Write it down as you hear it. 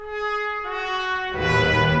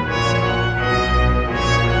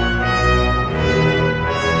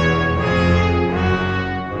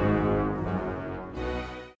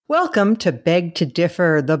Welcome to Beg to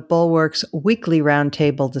Differ, the Bulwark's weekly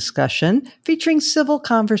roundtable discussion featuring civil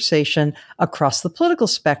conversation across the political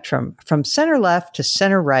spectrum, from center left to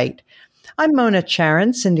center right. I'm Mona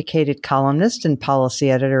Charen, syndicated columnist and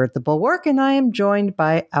policy editor at the Bulwark, and I am joined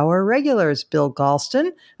by our regulars, Bill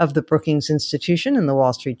Galston of the Brookings Institution and the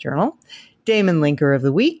Wall Street Journal, Damon Linker of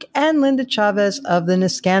The Week, and Linda Chavez of the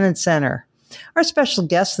Niskanen Center. Our special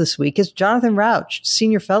guest this week is Jonathan Rauch,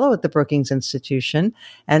 senior fellow at the Brookings Institution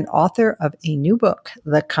and author of a new book,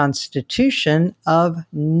 The Constitution of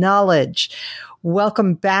Knowledge.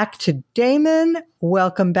 Welcome back to Damon.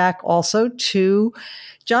 Welcome back also to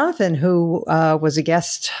Jonathan, who was a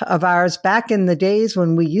guest of ours back in the days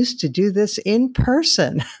when we used to do this in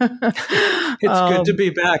person. It's good to be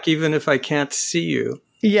back, even if I can't see you.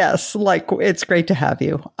 Yes, it's great to have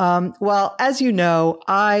you. Well, as you know,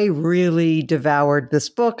 I really devoured this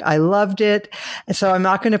book. I loved it. So I'm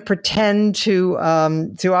not going to pretend to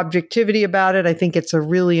objectivity about it. I think it's a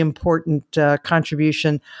really important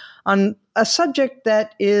contribution on a subject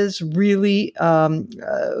that is really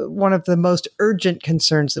one of the most urgent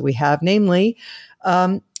concerns that we have, namely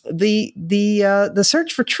the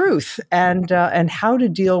search for truth and how to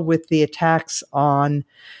deal with the attacks on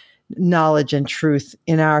knowledge and truth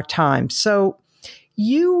in our time. So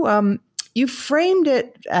you framed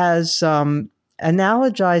it as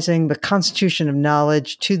analogizing the Constitution of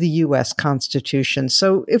Knowledge to the U.S. Constitution.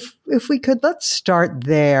 So if we could, let's start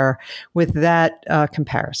there with that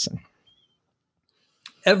comparison.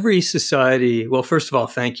 Every society, well, first of all,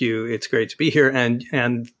 thank you. It's great to be here,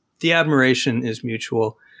 and the admiration is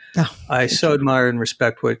mutual. Oh, I so admire and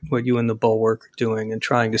respect what you and the Bulwark are doing and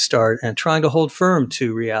trying to hold firm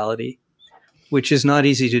to reality, which is not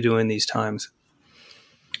easy to do in these times.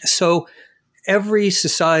 So every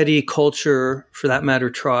society, culture, for that matter,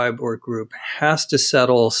 tribe or group, has to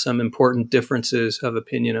settle some important differences of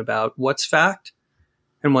opinion about what's fact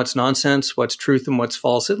and what's nonsense, what's truth and what's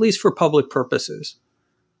false, at least for public purposes.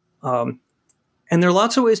 And there are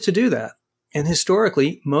lots of ways to do that. And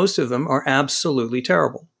historically, most of them are absolutely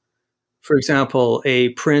terrible. For example, a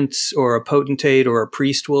prince or a potentate or a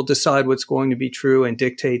priest will decide what's going to be true and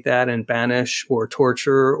dictate that and banish or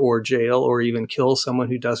torture or jail or even kill someone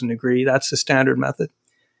who doesn't agree. That's the standard method.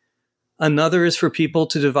 Another is for people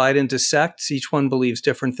to divide into sects. Each one believes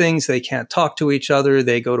different things. They can't talk to each other.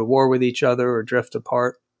 They go to war with each other or drift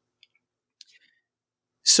apart.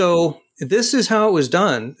 So this is how it was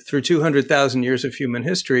done through 200,000 years of human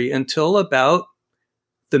history until about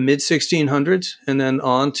the mid-1600s and then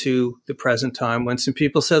on to the present time when some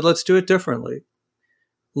people said, let's do it differently.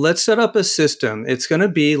 Let's set up a system. It's going to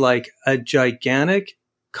be like a gigantic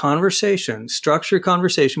conversation, structured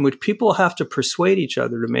conversation, which people have to persuade each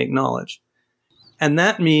other to make knowledge. And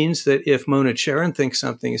that means that if Mona Charen thinks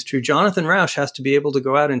something is true, Jonathan Rauch has to be able to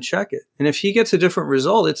go out and check it. And if he gets a different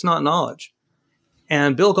result, it's not knowledge.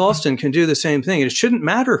 And Bill Galston can do the same thing. It shouldn't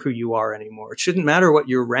matter who you are anymore. It shouldn't matter what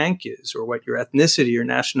your rank is or what your ethnicity or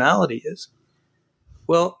nationality is.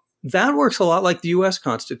 Well, that works a lot like the U.S.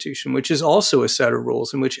 Constitution, which is also a set of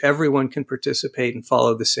rules in which everyone can participate and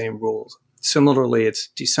follow the same rules. Similarly, it's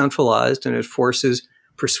decentralized and it forces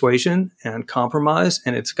persuasion and compromise,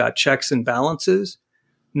 and it's got checks and balances.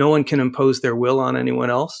 No one can impose their will on anyone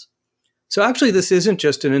else. So actually, this isn't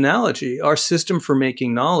just an analogy. Our system for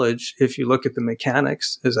making knowledge, if you look at the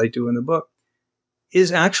mechanics, as I do in the book,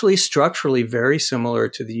 is actually structurally very similar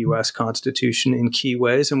to the U.S. Constitution in key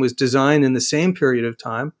ways and was designed in the same period of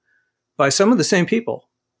time by some of the same people,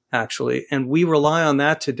 actually. And we rely on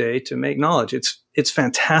that today to make knowledge. It's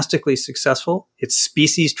fantastically successful. It's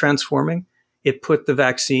species transforming. It put the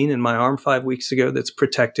vaccine in my arm 5 weeks ago that's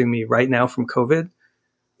protecting me right now from COVID.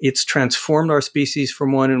 It's transformed our species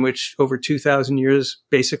from one in which over 2,000 years,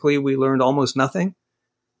 basically, we learned almost nothing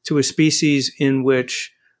to a species in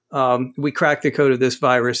which we cracked the code of this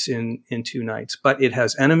virus in 2 nights. But it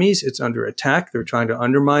has enemies. It's under attack. They're trying to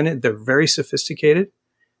undermine it. They're very sophisticated,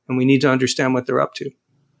 and we need to understand what they're up to.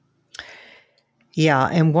 Yeah,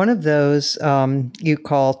 and one of those you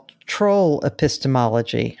call troll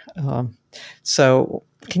epistemology. So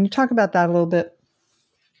can you talk about that a little bit?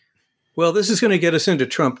 Well, this is going to get us into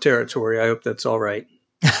Trump territory. I hope that's all right.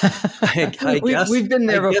 I guess we've been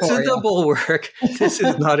there before. I guess at the Bulwark, this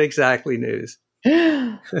is not exactly news.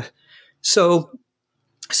 So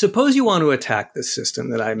suppose you want to attack this system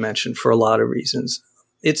that I mentioned for a lot of reasons.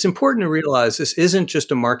 It's important to realize this isn't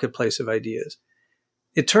just a marketplace of ideas.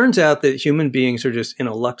 It turns out that human beings are just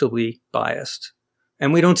ineluctably biased,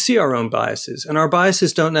 and we don't see our own biases, and our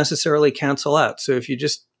biases don't necessarily cancel out. So if you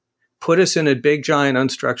just put us in a big, giant,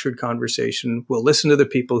 unstructured conversation, we'll listen to the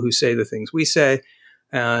people who say the things we say,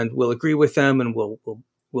 and we'll agree with them, and we'll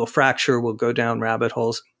we'll fracture, we'll go down rabbit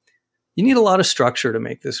holes. You need a lot of structure to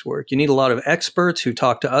make this work. You need a lot of experts who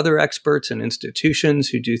talk to other experts and institutions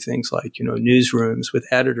who do things like, newsrooms with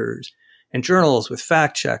editors and journals with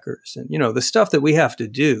fact checkers and, the stuff that we have to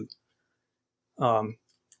do.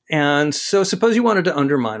 And so suppose you wanted to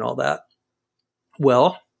undermine all that.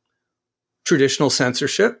 Well, traditional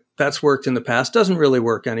censorship, that's worked in the past, doesn't really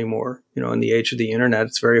work anymore. In the age of the internet,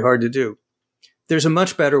 it's very hard to do. There's a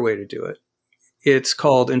much better way to do it. It's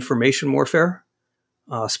called information warfare.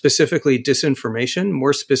 Specifically disinformation,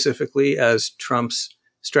 more specifically, as Trump's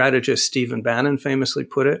strategist Stephen Bannon famously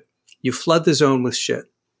put it, you flood the zone with shit.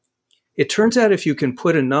 It turns out if you can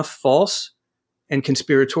put enough false and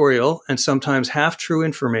conspiratorial and sometimes half-true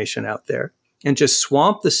information out there and just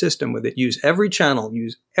swamp the system with it, use every channel,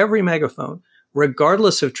 use every megaphone,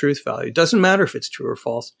 regardless of truth value, it doesn't matter if it's true or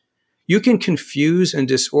false, you can confuse and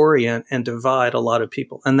disorient and divide a lot of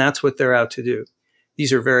people. And that's what they're out to do.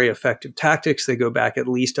 These are very effective tactics. They go back at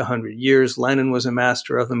least 100 years. Lenin was a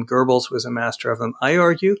master of them. Goebbels was a master of them. I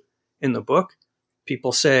argue in the book,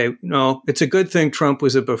 people say, no, it's a good thing Trump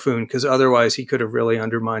was a buffoon because otherwise he could have really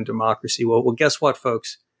undermined democracy. Well, guess what,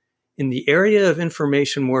 folks? In the area of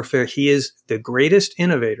information warfare, he is the greatest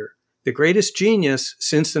innovator, the greatest genius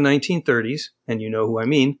since the 1930s. And you know who I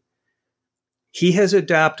mean. He has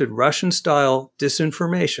adapted Russian-style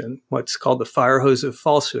disinformation, what's called the fire hose of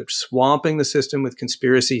falsehood, swamping the system with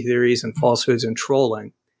conspiracy theories and falsehoods and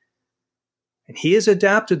trolling. And he has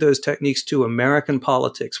adapted those techniques to American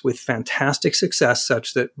politics with fantastic success,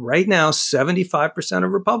 such that right now 75%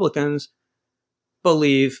 of Republicans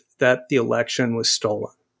believe that the election was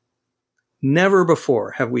stolen. Never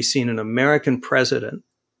before have we seen an American president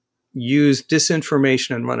use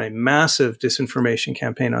disinformation and run a massive disinformation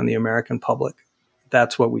campaign on the American public.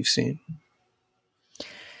 That's what we've seen.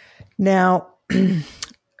 Now,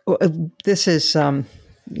 this is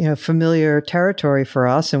familiar territory for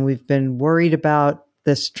us, and we've been worried about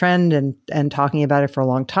this trend and talking about it for a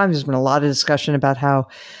long time. There's been a lot of discussion about how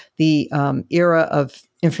the era of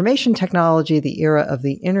information technology, the era of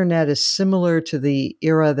the internet, is similar to the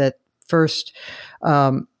era that first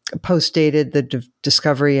postdated the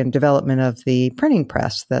discovery and development of the printing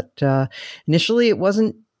press. That initially it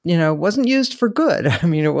wasn't used for good. I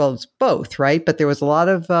mean, it's both, right? But there was a lot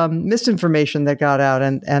of misinformation that got out,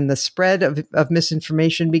 and the spread of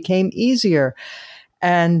misinformation became easier,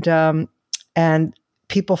 and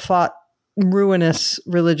people fought ruinous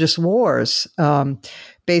religious wars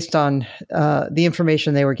based on the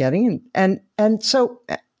information they were getting, and so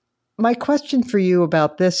my question for you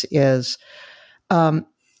about this is.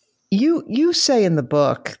 You say in the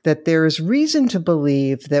book that there is reason to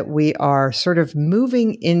believe that we are sort of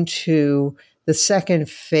moving into the second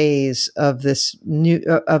phase of this new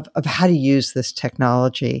of how to use this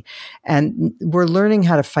technology, and we're learning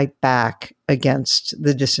how to fight back against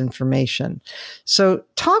the disinformation. So,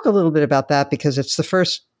 talk a little bit about that, because it's the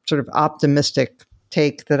first sort of optimistic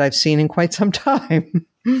take that I've seen in quite some time.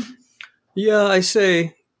 Yeah, I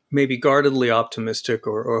say maybe guardedly optimistic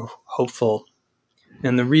or hopeful.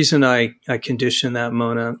 And the reason I condition that,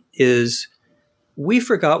 Mona, is we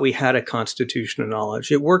forgot we had a constitution of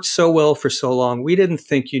knowledge. It worked so well for so long. We didn't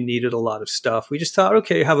think you needed a lot of stuff. We just thought,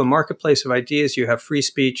 okay, you have a marketplace of ideas. You have free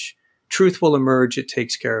speech. Truth will emerge. It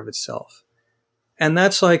takes care of itself. And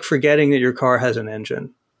that's like forgetting that your car has an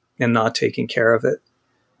engine and not taking care of it.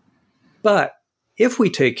 But if we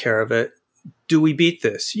take care of it, do we beat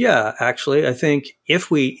this? Yeah, actually, I think if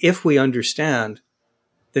we understand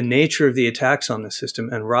the nature of the attacks on the system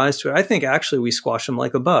and rise to it, I think actually we squash them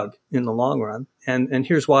like a bug in the long run. And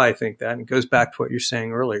here's why I think that. And it goes back to what you're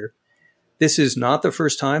saying earlier. This is not the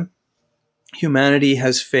first time humanity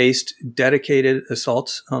has faced dedicated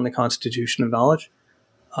assaults on the constitution of knowledge.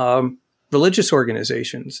 Religious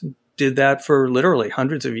organizations did that for literally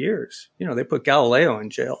hundreds of years. They put Galileo in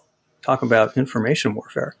jail. Talk about information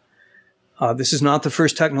warfare. This is not the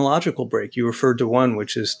first technological break. You referred to one,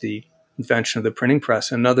 which is the invention of the printing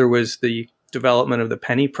press. Another was the development of the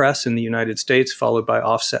penny press in the United States, followed by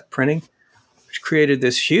offset printing, which created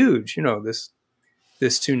this huge, this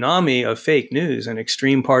tsunami of fake news and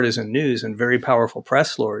extreme partisan news and very powerful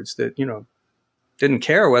press lords that, didn't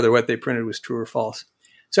care whether what they printed was true or false.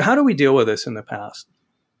 So how do we deal with this in the past?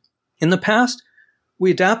 In the past,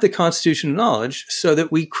 we adapt the constitution of knowledge so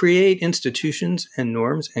that we create institutions and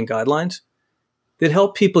norms and guidelines that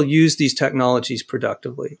help people use these technologies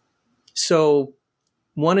productively. So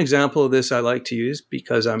one example of this I like to use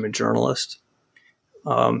because I'm a journalist.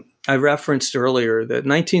 I referenced earlier that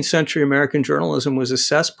 19th century American journalism was a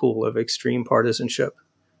cesspool of extreme partisanship.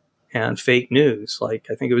 and fake news. Like,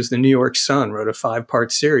 I think it was the New York Sun wrote a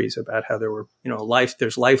 5-part series about how there were,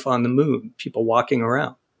 there's life on the moon, people walking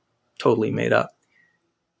around, totally made up.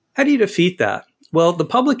 How do you defeat that? Well, the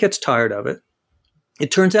public gets tired of it.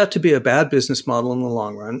 It turns out to be a bad business model in the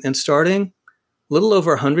long run. And starting a little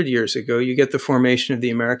over 100 years ago, you get the formation of the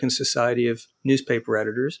American Society of Newspaper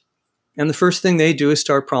Editors. And the first thing they do is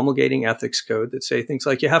start promulgating ethics code that say things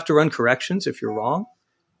like you have to run corrections if you're wrong.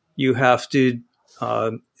 You have to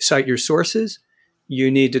cite your sources.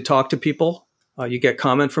 You need to talk to people. You get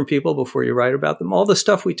comment from people before you write about them. All the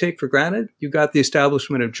stuff we take for granted. You got the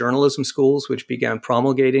establishment of journalism schools, which began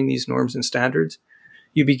promulgating these norms and standards.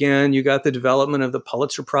 You got the development of the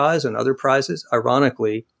Pulitzer Prize and other prizes.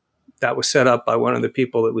 Ironically, that was set up by one of the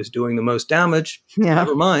people that was doing the most damage. Yeah.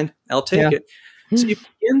 Never mind, I'll take it. So you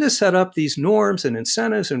begin to set up these norms and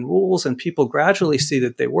incentives and rules, and people gradually see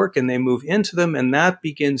that they work and they move into them, and that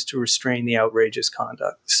begins to restrain the outrageous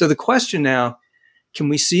conduct. So the question now, can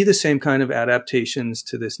we see the same kind of adaptations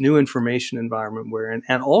to this new information environment we're in,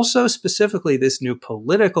 and also specifically this new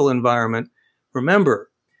political environment?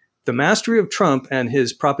 Remember, the mastery of Trump and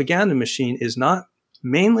his propaganda machine is not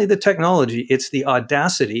mainly the technology, it's the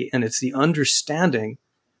audacity and it's the understanding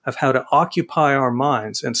of how to occupy our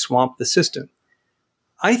minds and swamp the system.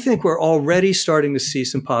 I think we're already starting to see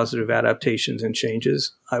some positive adaptations and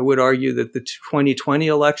changes. I would argue that the 2020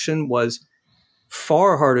 election was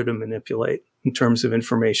far harder to manipulate in terms of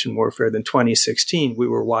information warfare than 2016. We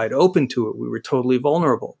were wide open to it. We were totally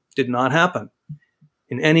vulnerable. Did not happen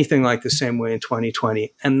in anything like the same way in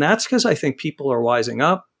 2020. And that's because I think people are wising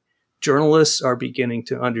up. Journalists are beginning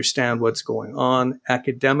to understand what's going on.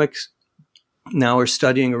 Academics now are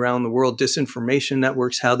studying around the world disinformation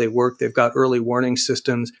networks, how they work. They've got early warning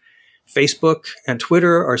systems. Facebook and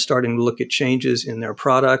Twitter are starting to look at changes in their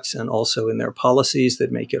products and also in their policies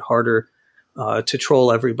that make it harder to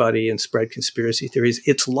troll everybody and spread conspiracy theories.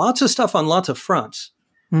 It's lots of stuff on lots of fronts,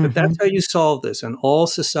 but that's how you solve this, an all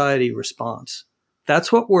society response.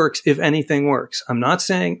 That's what works if anything works. I'm not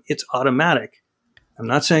saying it's automatic. I'm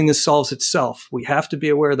not saying this solves itself. We have to be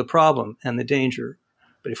aware of the problem and the danger.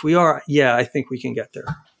 But if we are, I think we can get there.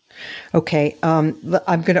 Okay. I'm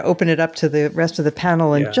going to open it up to the rest of the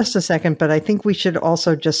panel in just a second, but I think we should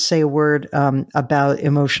also just say a word about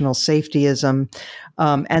emotional safetyism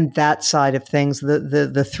and that side of things,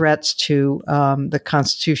 the threats to the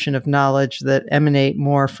constitution of knowledge that emanate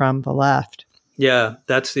more from the left. Yeah,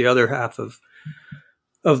 that's the other half of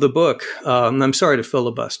the book. I'm sorry to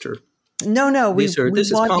filibuster. No, this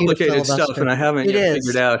is complicated stuff, and I haven't yet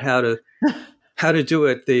figured out how to do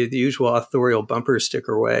it the usual authorial bumper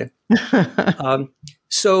sticker way.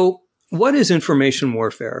 So what is information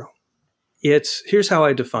warfare? Here's how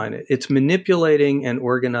I define it. It's manipulating and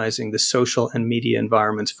organizing the social and media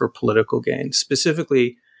environments for political gain,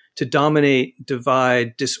 specifically to dominate,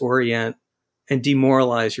 divide, disorient, and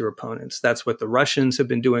demoralize your opponents. That's what the Russians have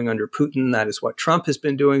been doing under Putin. That is what Trump has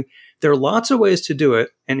been doing. There are lots of ways to do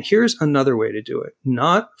it. And here's another way to do it,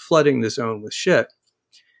 not flooding the zone with shit.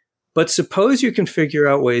 But suppose you can figure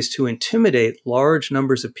out ways to intimidate large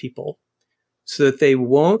numbers of people so that they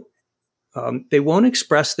won't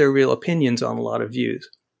express their real opinions on a lot of views.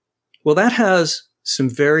 Well, that has some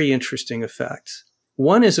very interesting effects.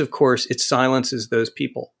 One is, of course, it silences those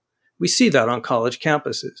people. We see that on college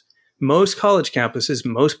campuses. Most college campuses,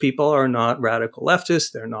 most people are not radical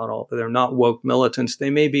leftists. They're not woke militants. They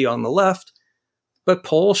may be on the left, but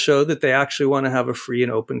polls show that they actually want to have a free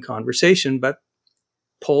and open conversation. But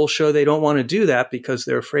polls show they don't want to do that because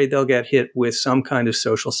they're afraid they'll get hit with some kind of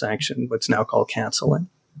social sanction, what's now called canceling.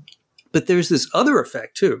 But there's this other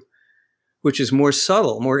effect too, which is more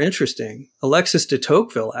subtle, more interesting. Alexis de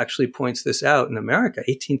Tocqueville actually points this out in America,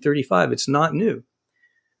 1835. It's not new,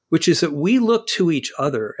 which is that we look to each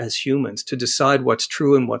other as humans to decide what's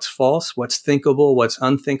true and what's false, what's thinkable, what's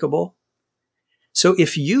unthinkable. So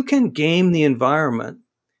if you can game the environment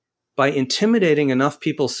by intimidating enough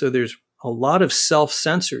people so there's a lot of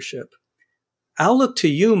self-censorship, I'll look to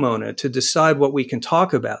you, Mona, to decide what we can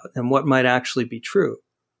talk about and what might actually be true.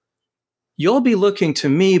 You'll be looking to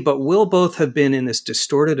me, but we'll both have been in this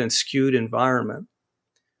distorted and skewed environment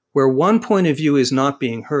where one point of view is not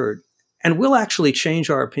being heard. And we'll actually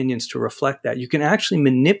change our opinions to reflect that. You can actually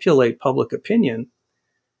manipulate public opinion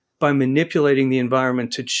by manipulating the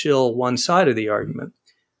environment to chill one side of the argument.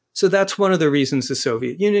 So that's one of the reasons the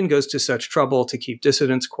Soviet Union goes to such trouble to keep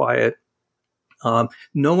dissidents quiet.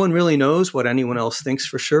 No one really knows what anyone else thinks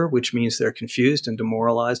for sure, which means they're confused and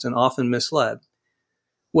demoralized and often misled.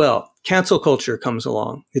 Well, cancel culture comes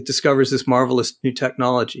along. It discovers this marvelous new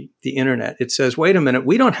technology, the internet. It says, wait a minute,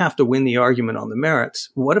 we don't have to win the argument on the merits.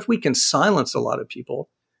 What if we can silence a lot of people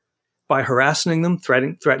by harassing them,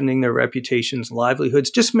 threatening their reputations,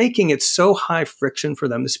 livelihoods, just making it so high friction for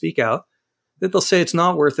them to speak out that they'll say it's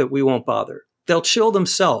not worth it, we won't bother. They'll chill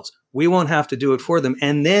themselves. We won't have to do it for them.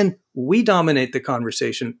 And then we dominate the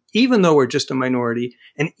conversation, even though we're just a minority,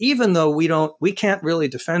 and even though we can't really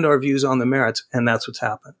defend our views on the merits, and that's what's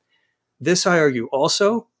happened. This, I argue,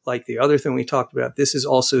 also, like the other thing we talked about, this is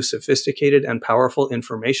also sophisticated and powerful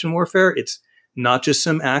information warfare. It's not just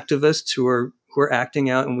some activists who are acting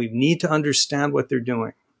out, and we need to understand what they're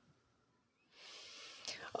doing.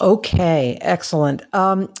 Okay, excellent.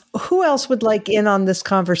 Who else would like in on this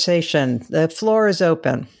conversation? The floor is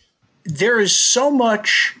open. There is so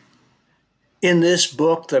much in this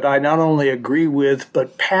book that I not only agree with,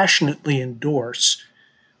 but passionately endorse,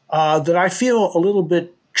 that I feel a little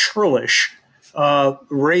bit churlish,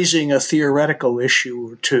 raising a theoretical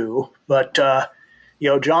issue or two. But,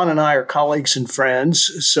 John and I are colleagues and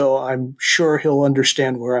friends, so I'm sure he'll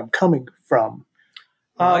understand where I'm coming from.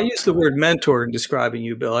 I use the word mentor in describing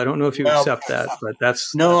you, Bill. I don't know if you accept that, but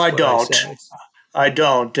that's no, that's I don't. I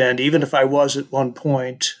don't. And even if I was at one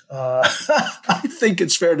point, I think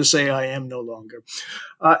it's fair to say I am no longer.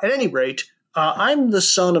 At any rate, I'm the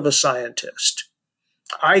son of a scientist.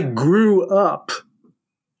 I grew up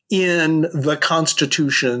in the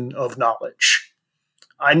constitution of knowledge.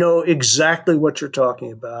 I know exactly what you're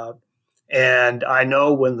talking about, and I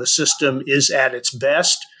know when the system is at its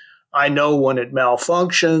best. I know when it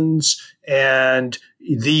malfunctions, and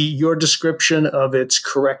your description of its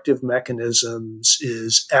corrective mechanisms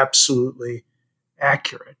is absolutely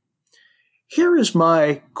accurate. Here is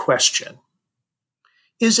my question.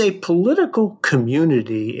 Is a political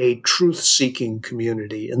community a truth-seeking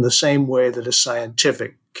community in the same way that a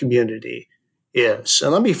scientific community is?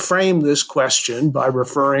 And let me frame this question by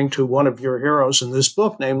referring to one of your heroes in this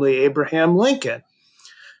book, namely Abraham Lincoln.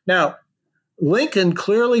 Now, Lincoln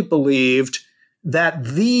clearly believed that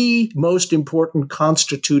the most important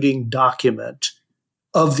constituting document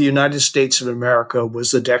of the United States of America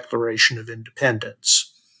was the Declaration of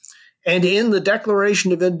Independence. And in the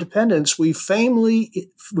Declaration of Independence, we famously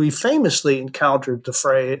encountered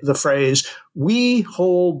the phrase, "We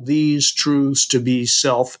hold these truths to be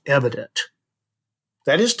self-evident."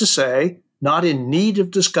 That is to say, not in need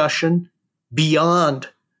of discussion, beyond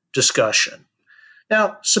discussion.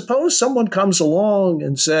 Now, suppose someone comes along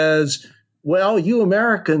and says, well, you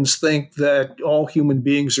Americans think that all human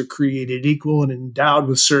beings are created equal and endowed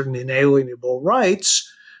with certain inalienable rights,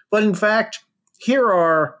 but in fact, here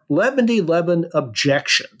are 11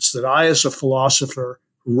 objections that I, as a philosopher,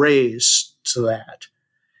 raise to that.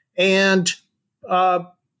 And,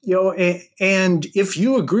 and if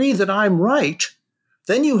you agree that I'm right,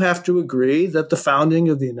 then you have to agree that the founding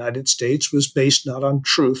of the United States was based not on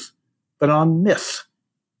truth, but on myth.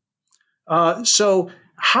 So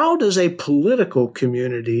how does a political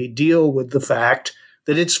community deal with the fact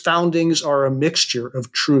that its foundings are a mixture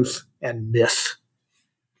of truth and myth?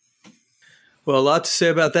 Well, a lot to say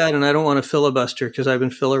about that, and I don't want to filibuster because I've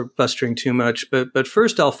been filibustering too much. But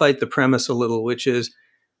first, I'll fight the premise a little, which is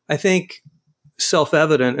I think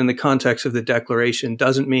self-evident in the context of the Declaration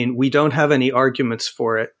doesn't mean we don't have any arguments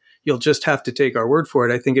for it. You'll just have to take our word for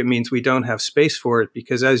it. I think it means we don't have space for it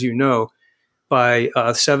because, as you know, by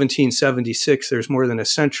 1776, there's more than a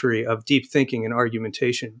century of deep thinking and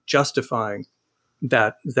argumentation justifying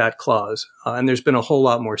that clause. And there's been a whole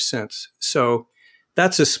lot more since. So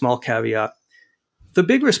that's a small caveat. The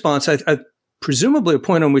big response, I presumably a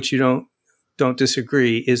point on which you don't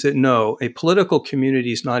disagree, is that no, a political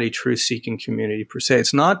community is not a truth-seeking community per se.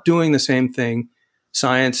 It's not doing the same thing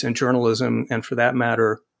science and journalism, and for that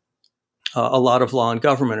matter, a lot of law and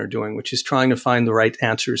government are doing, which is trying to find the right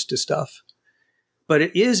answers to stuff. But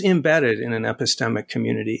it is embedded in an epistemic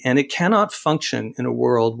community, and it cannot function in a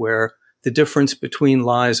world where the difference between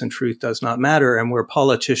lies and truth does not matter, and where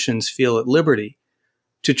politicians feel at liberty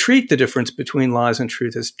to treat the difference between lies and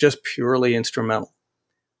truth as just purely instrumental,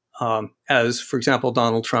 as, for example,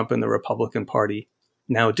 Donald Trump and the Republican Party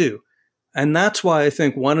now do. And that's why I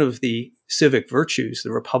think one of the civic virtues,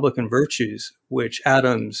 the Republican virtues, which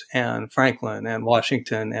Adams and Franklin and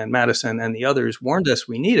Washington and Madison and the others warned us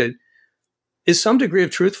we needed, is some degree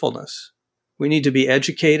of truthfulness. We need to be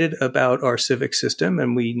educated about our civic system,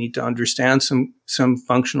 and we need to understand some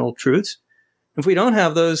functional truths. If we don't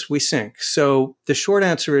have those, we sink. So the short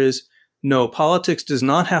answer is no, politics does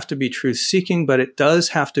not have to be truth-seeking, but it does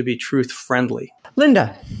have to be truth-friendly.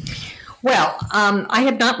 Linda. Well, I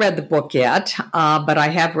have not read the book yet, but I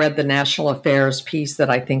have read the national affairs piece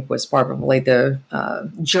that I think was probably the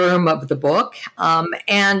germ of the book.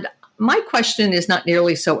 And my question is not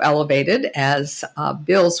nearly so elevated as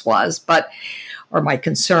Bill's was, but or my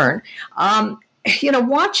concern.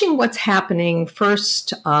 Watching what's happening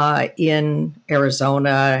first in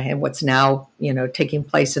Arizona and what's now, taking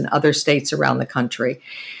place in other states around the country,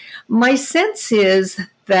 my sense is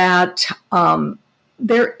that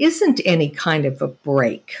there isn't any kind of a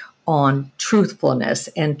break on truthfulness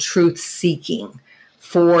and truth-seeking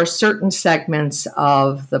for certain segments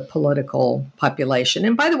of the political population.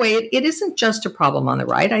 And by the way, it isn't just a problem on the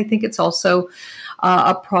right. I think it's also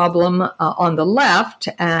a problem on the left,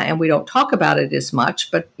 and we don't talk about it as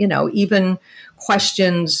much, but, even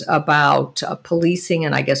questions about policing,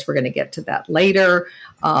 and I guess we're going to get to that later,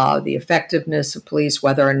 the effectiveness of police,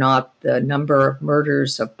 whether or not the number of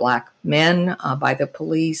murders of Black men by the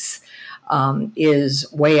police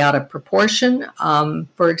is way out of proportion.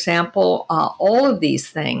 For example, all of these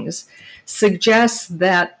things suggest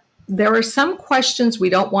that there are some questions we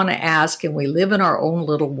don't want to ask, and we live in our own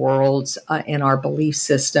little worlds in our belief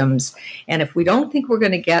systems. And if we don't think we're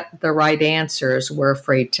going to get the right answers, we're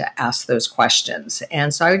afraid to ask those questions.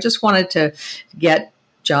 And so I just wanted to get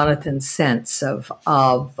Jonathan's sense of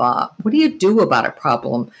what do you do about a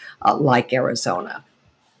problem like Arizona?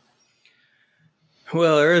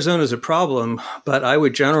 Well, Arizona is a problem, but I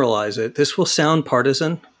would generalize it. This will sound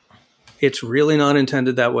partisan. It's really not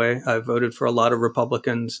intended that way. I've voted for a lot of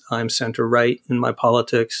Republicans. I'm center-right in my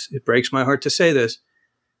politics. It breaks my heart to say this,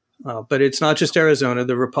 but it's not just Arizona.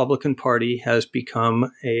 The Republican Party has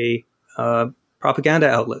become a propaganda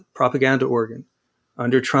outlet, propaganda organ.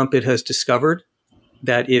 Under Trump, it has discovered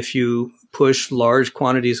that if you push large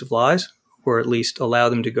quantities of lies, or at least allow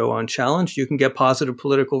them to go unchallenged, you can get positive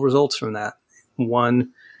political results from that.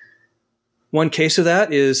 One case of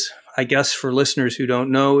that is, I guess for listeners who don't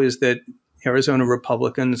know, is that Arizona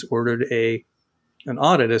Republicans ordered an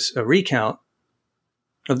audit, a recount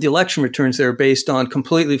of the election returns that are based on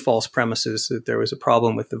completely false premises that there was a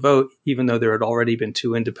problem with the vote, even though there had already been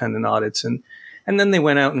 2 independent audits. And then they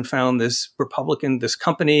went out and found this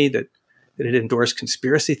company that had endorsed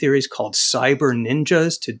conspiracy theories called Cyber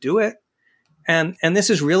Ninjas to do it. And this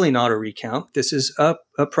is really not a recount. This is a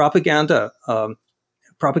propaganda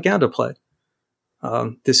play.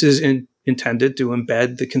 This is intended to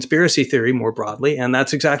embed the conspiracy theory more broadly, and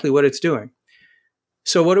that's exactly what it's doing.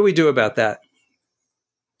 So what do we do about that?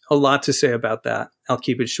 A lot to say about that. I'll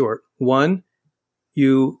keep it short. 1,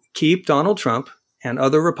 you keep Donald Trump and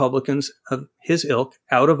other Republicans of his ilk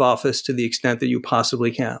out of office to the extent that you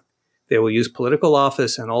possibly can. They will use political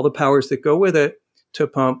office and all the powers that go with it to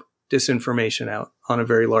pump disinformation out on a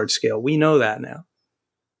very large scale. We know that now.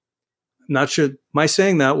 I'm not sure my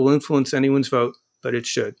saying that will influence anyone's vote, but it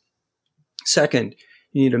should. Second,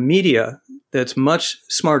 you need a media that's much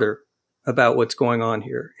smarter about what's going on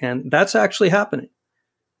here. And that's actually happening.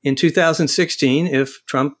 In 2016, if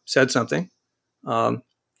Trump said something,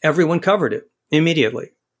 everyone covered it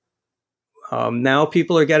immediately. Now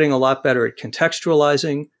people are getting a lot better at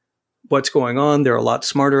contextualizing what's going on. They're a lot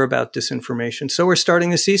smarter about disinformation. So we're starting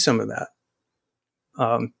to see some of that.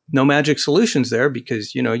 No magic solutions there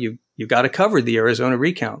because, you got to cover the Arizona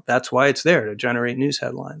recount. That's why it's there, to generate news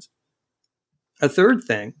headlines. A third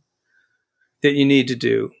thing that you need to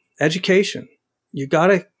do, education. You got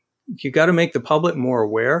to make the public more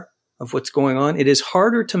aware of what's going on. It is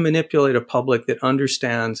harder to manipulate a public that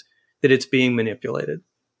understands that it's being manipulated.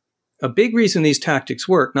 A big reason these tactics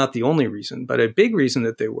work, not the only reason, but a big reason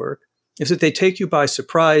that they work, is that they take you by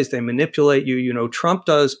surprise. They manipulate you. Trump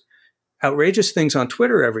does outrageous things on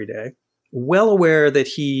Twitter every day, well aware that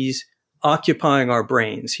he's occupying our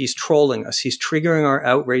brains. He's trolling us. He's triggering our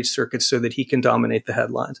outrage circuits so that he can dominate the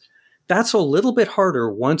headlines. That's a little bit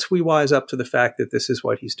harder once we wise up to the fact that this is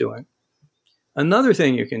what he's doing. Another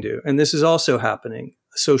thing you can do, and this is also happening,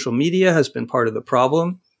 social media has been part of the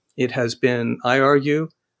problem. It has been, I argue,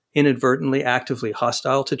 inadvertently actively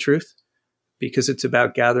hostile to truth because it's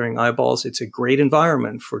about gathering eyeballs. It's a great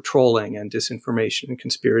environment for trolling and disinformation and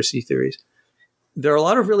conspiracy theories. There are a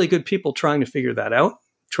lot of really good people trying to figure that out,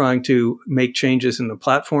 trying to make changes in the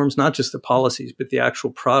platforms, not just the policies, but the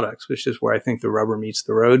actual products, which is where I think the rubber meets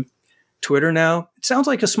the road. Twitter now, it sounds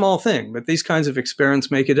like a small thing, but these kinds of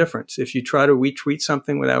experiments make a difference. If you try to retweet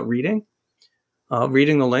something without reading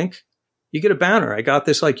the link, you get a banner. I got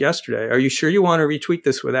this like yesterday. Are you sure you want to retweet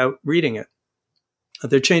this without reading it?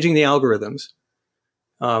 They're changing the algorithms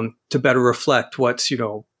to better reflect what's,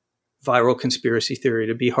 viral conspiracy theory,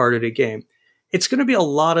 to be harder to game. It's going to be a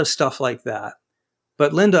lot of stuff like that.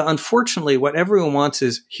 But Linda, unfortunately, what everyone wants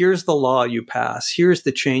is, here's the law you pass, here's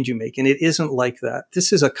the change you make. And it isn't like that.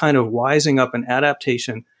 This is a kind of wising up and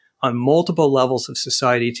adaptation on multiple levels of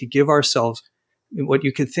society to give ourselves what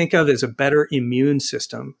you could think of as a better immune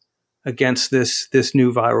system against this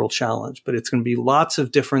new viral challenge. But it's going to be lots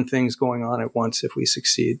of different things going on at once if we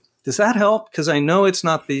succeed. Does that help? Because I know it's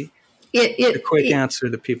not the quick answer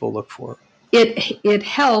that people look for. It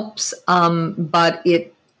helps, but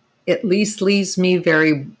it at least leaves me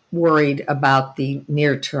very worried about the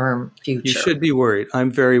near-term future. You should be worried.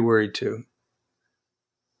 I'm very worried too.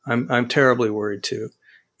 I'm terribly worried too.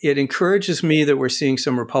 It encourages me that we're seeing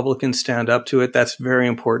some Republicans stand up to it. That's very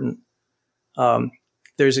important.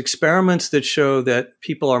 There's experiments that show that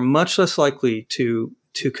people are much less likely to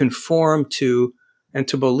conform to and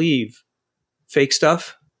to believe fake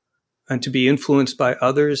stuff and to be influenced by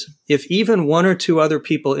others. If even one or two other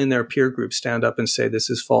people in their peer group stand up and say this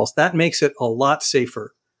is false, that makes it a lot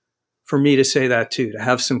safer for me to say that too, to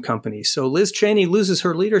have some company. So Liz Cheney loses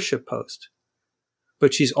her leadership post,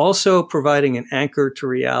 but she's also providing an anchor to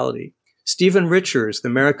reality. Stephen Richards, the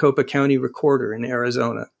Maricopa County recorder in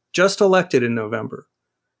Arizona, just elected in November.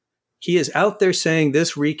 He is out there saying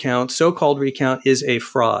this recount, so-called recount, is a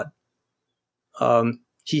fraud.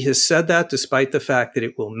 He has said that despite the fact that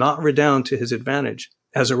it will not redound to his advantage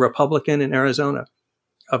as a Republican in Arizona.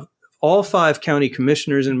 Of all 5 county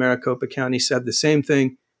commissioners in Maricopa County said the same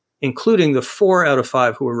thing, including the 4 out of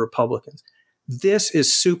 5 who were Republicans. This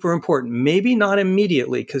is super important. Maybe not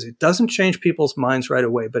immediately because it doesn't change people's minds right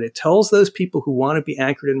away, but it tells those people who want to be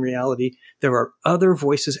anchored in reality, there are other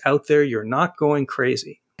voices out there. You're not going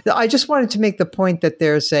crazy. I just wanted to make the point that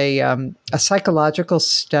there's a psychological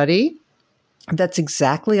study that's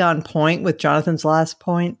exactly on point with Jonathan's last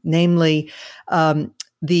point, namely,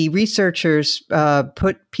 the researchers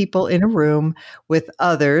put people in a room with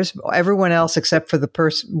others. Everyone else except for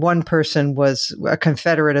one person was a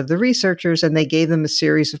confederate of the researchers, and they gave them a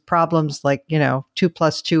series of problems like, 2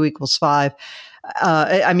 + 2 = 5.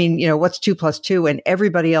 What's 2 + 2? And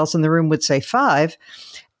everybody else in the room would say 5.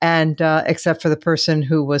 And except for the person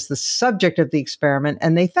who was the subject of the experiment.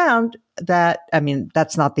 And they found that,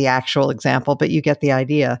 that's not the actual example, but you get the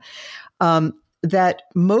idea, that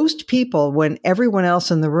most people, when everyone else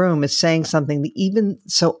in the room is saying something even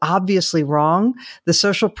so obviously wrong, the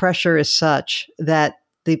social pressure is such that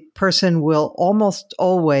the person will almost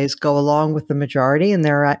always go along with the majority in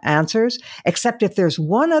their answers, except if there's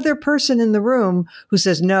one other person in the room who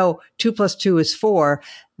says, no, 2 + 2 is 4,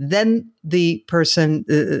 then the person,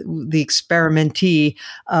 the experimentee,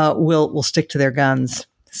 will stick to their guns.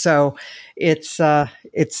 So it's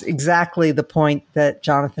exactly the point that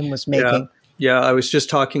Jonathan was making. Yeah, I was just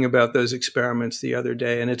talking about those experiments the other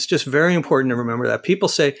day, and it's just very important to remember that. People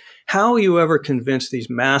say, how will you ever convince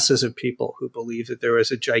these masses of people who believe that there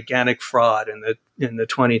was a gigantic fraud in the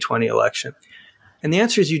 2020 election? And the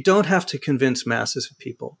answer is you don't have to convince masses of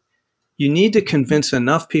people. You need to convince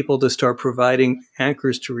enough people to start providing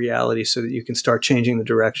anchors to reality so that you can start changing the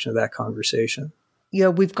direction of that conversation.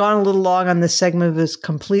 We've gone a little long on this segment, but it's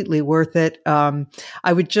completely worth it.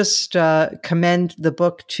 I would just commend the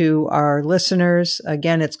book to our listeners.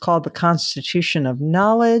 Again, it's called The Constitution of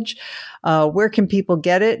Knowledge. Where can people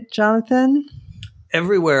get it, Jonathan?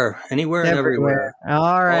 Everywhere, anywhere and everywhere.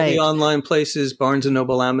 All right. All the online places, Barnes &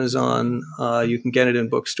 Noble, Amazon. You can get it in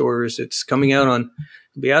bookstores. It's coming out it'll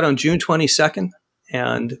be out on June 22nd.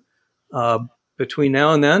 And between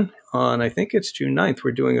now and then, on I think it's June 9th,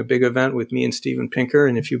 we're doing a big event with me and Steven Pinker.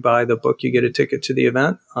 And if you buy the book, you get a ticket to the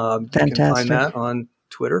event. Fantastic. You can find that on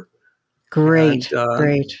Twitter. Great.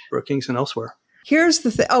 Brookings and elsewhere. Here's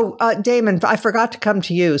the thing. Oh, Damon, I forgot to come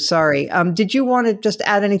to you. Sorry. Did you want to just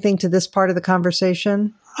add anything to this part of the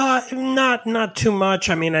conversation? Not too much.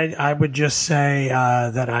 I would just say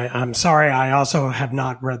that I'm sorry. I also have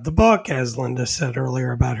not read the book, as Linda said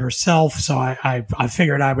earlier about herself. So I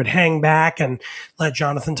figured I would hang back and let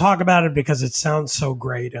Jonathan talk about it because it sounds so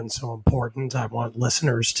great and so important. I want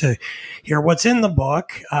listeners to hear what's in the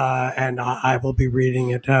book, and I will be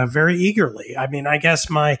reading it very eagerly. I guess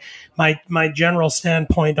my general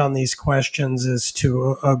standpoint on these questions is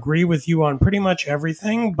to agree with you on pretty much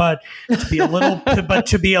everything, but to be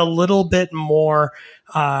a little bit more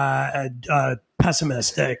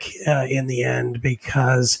pessimistic in the end,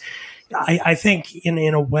 because I think in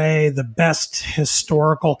a way the best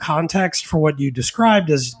historical context for what you described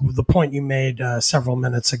is the point you made several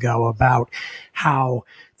minutes ago about how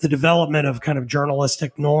the development of kind of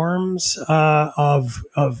journalistic norms of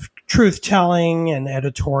truth telling and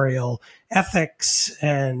editorial ethics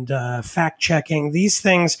and fact checking, these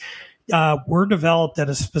things were developed at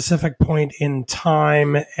a specific point in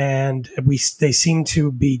time, and they seem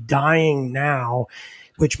to be dying now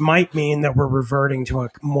which might mean that we're reverting to a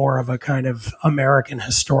more of a kind of American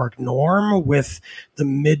historic norm, with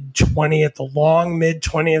the long mid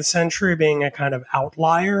 20th century being a kind of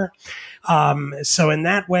outlier. So in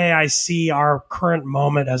that way, I see our current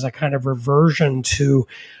moment as a kind of reversion to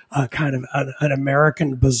kind of an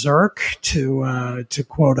American berserk, to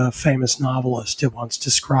quote a famous novelist who once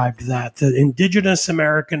described that, the indigenous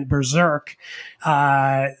American berserk,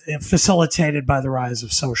 facilitated by the rise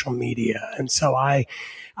of social media. And so I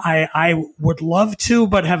would love to,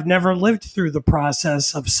 but have never lived through the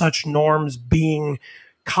process of such norms being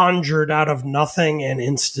conjured out of nothing and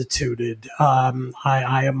instituted.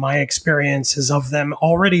 My experience is of them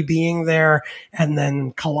already being there and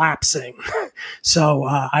then collapsing. So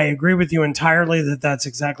I agree with you entirely that that's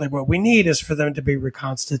exactly what we need, is for them to be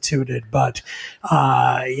reconstituted. But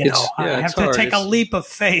I have to take a leap of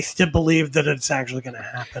faith to believe that it's actually going to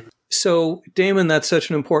happen. So, Damon, that's such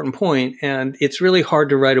an important point. And it's really hard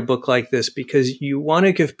to write a book like this because you want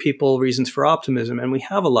to give people reasons for optimism, and we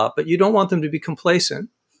have a lot, but you don't want them to be complacent.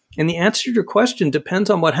 And the answer to your question depends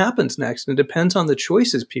on what happens next, and it depends on the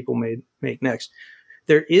choices people make next.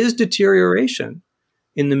 There is deterioration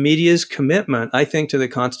in the media's commitment, I think, to the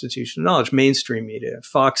constitution of knowledge. Mainstream media,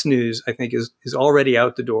 Fox News, I think, is already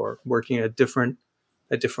out the door, working a different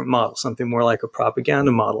model, something more like a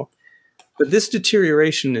propaganda model. But this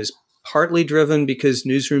deterioration is partly driven because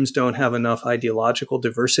newsrooms don't have enough ideological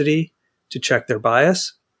diversity to check their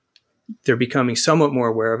bias. They're becoming somewhat more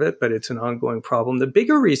aware of it, but it's an ongoing problem. The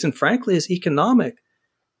bigger reason, frankly, is economic,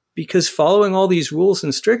 because following all these rules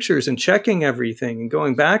and strictures and checking everything and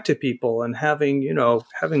going back to people and having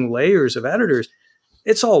layers of editors,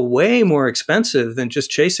 it's all way more expensive than just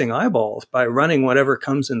chasing eyeballs by running whatever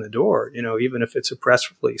comes in the door, even if it's a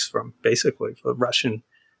press release from Russian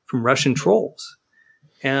trolls.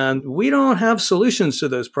 And we don't have solutions to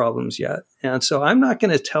those problems yet. And so I'm not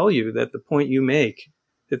going to tell you that the point you make,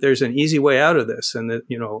 that there's an easy way out of this and that,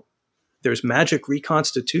 there's magic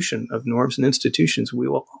reconstitution of norms and institutions.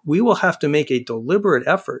 We will have to make a deliberate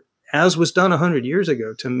effort, as was done 100 years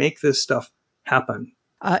ago, to make this stuff happen.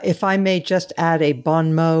 If I may just add a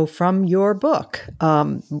bon mot from your book,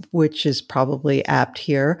 which is probably apt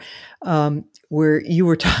here, where you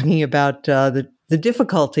were talking about the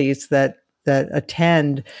difficulties that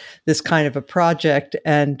attend this kind of a project.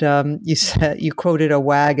 And you quoted a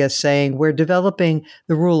wag as saying, where developing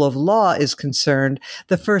the rule of law is concerned,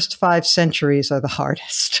 the first 5 centuries are the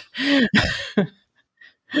hardest.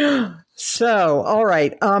 So, all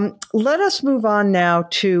right. Let us move on now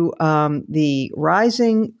to the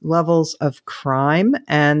rising levels of crime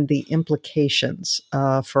and the implications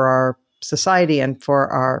for our society and for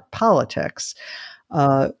our politics.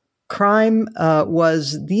 Crime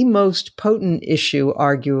was the most potent issue,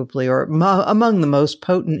 arguably, or among the most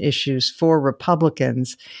potent issues for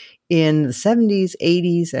Republicans in the 70s,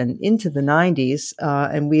 80s, and into the 90s.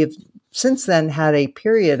 And we have since then had a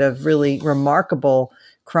period of really remarkable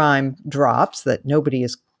crime drops that nobody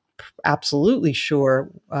is absolutely sure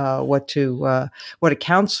what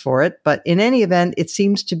accounts for it. But in any event, it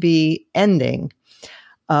seems to be ending.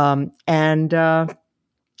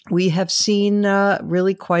 We have seen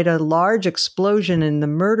really quite a large explosion in the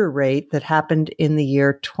murder rate that happened in the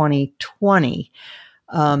year 2020.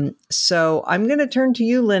 So I'm going to turn to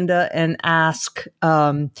you, Linda, and ask,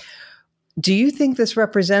 do you think this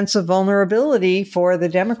represents a vulnerability for the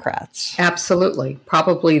Democrats? Absolutely.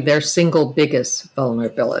 Probably their single biggest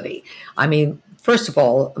vulnerability. I mean, first of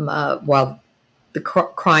all, while the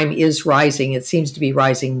crime is rising, it seems to be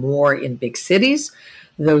rising more in big cities.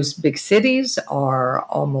 Those big cities are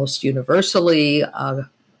almost universally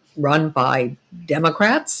run by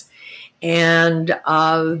Democrats, and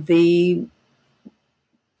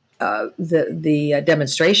the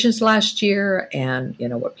demonstrations last year, and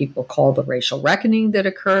what people call the racial reckoning that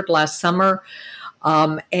occurred last summer,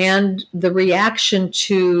 and the reaction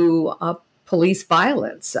to police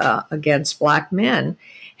violence against Black men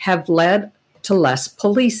have led to less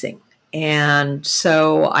policing. And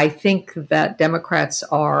so I think that Democrats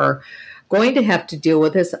are going to have to deal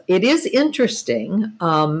with this. It is interesting.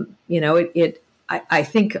 I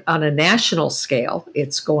think on a national scale,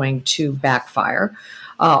 it's going to backfire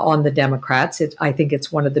on the Democrats. I think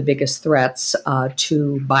it's one of the biggest threats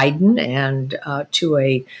to Biden and to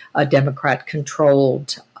a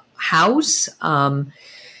Democrat-controlled House.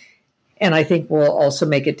 And I think will also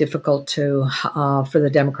make it difficult for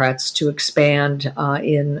the Democrats to expand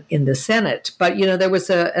in the Senate. But there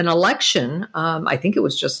was an election. I think it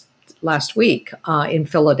was just last week in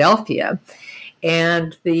Philadelphia,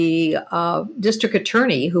 and the district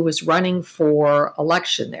attorney who was running for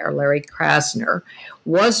election there, Larry Krasner,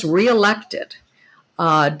 was reelected.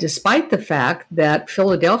 despite the fact that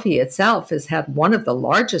Philadelphia itself has had one of the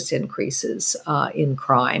largest increases in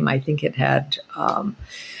crime. I think it had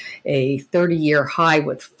a 30-year high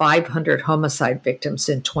with 500 homicide victims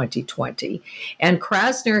in 2020. And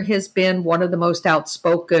Krasner has been one of the most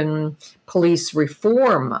outspoken police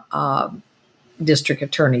reform district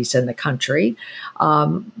attorneys in the country,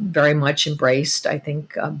 very much embraced, I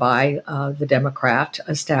think, by the Democrat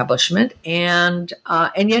establishment, and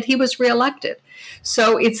yet he was reelected.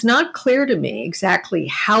 So it's not clear to me exactly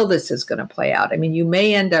how this is going to play out. I mean, you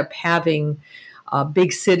may end up having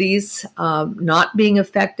big cities not being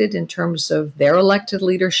affected in terms of their elected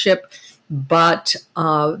leadership, but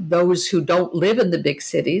those who don't live in the big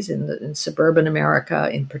cities, in suburban America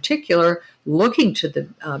in particular, looking to the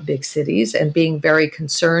big cities and being very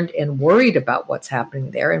concerned and worried about what's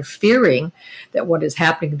happening there and fearing that what is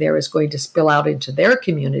happening there is going to spill out into their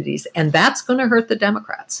communities, and that's going to hurt the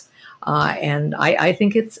Democrats. And I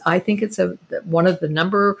think it's one of the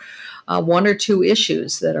number one or two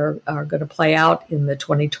issues that are going to play out in the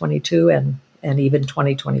 2022 and even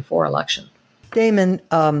 2024 election. Damon,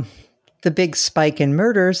 the big spike in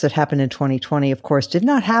murders that happened in 2020, of course, did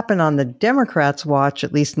not happen on the Democrats' watch,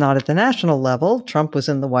 at least not at the national level. Trump was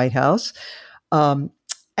in the White House.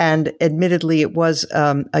 And admittedly, it was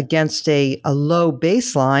against a low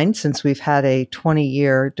baseline since we've had a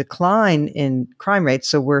 20-year decline in crime rates.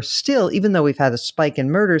 So we're still, even though we've had a spike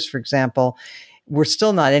in murders, for example, we're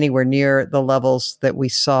still not anywhere near the levels that we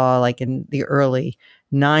saw like in the early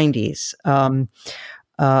 90s.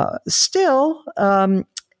 Still,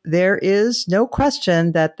 there is no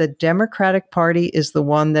question that the Democratic Party is the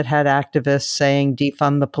one that had activists saying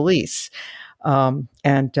defund the police. After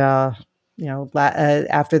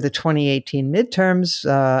the 2018 midterms,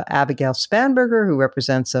 Abigail Spanberger, who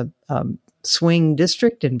represents a swing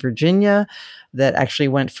district in Virginia that actually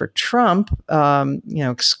went for Trump,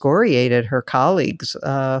 excoriated her colleagues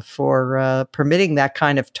for permitting that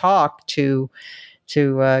kind of talk to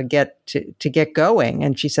get going.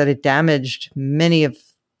 And she said it damaged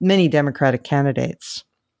many Democratic candidates.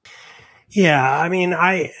 Yeah, I mean,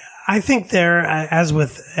 I think there, as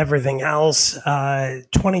with everything else,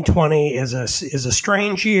 2020 is a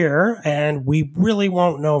strange year, and we really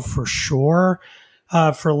won't know for sure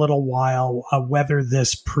for a little while whether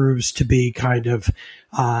this proves to be kind of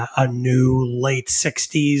a new late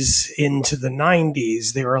 60s into the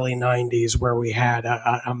 90s, the early 90s, where we had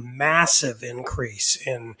a massive increase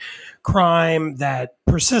in crime that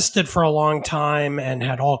persisted for a long time and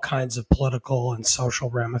had all kinds of political and social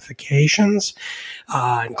ramifications,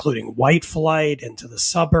 including white flight into the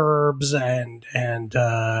suburbs, and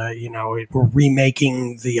we're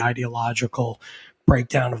remaking the ideological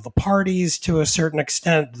breakdown of the parties to a certain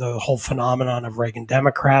extent. The whole phenomenon of Reagan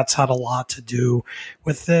Democrats had a lot to do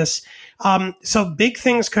with this. So big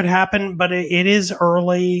things could happen, but it is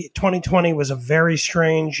early. 2020 was a very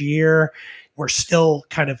strange year. We're still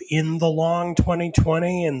kind of in the long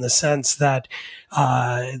 2020 in the sense that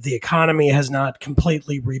the economy has not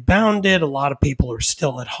completely rebounded. A lot of people are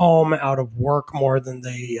still at home, out of work more than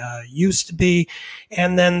they used to be.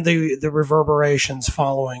 And then the reverberations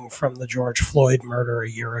following from the George Floyd murder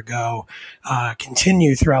a year ago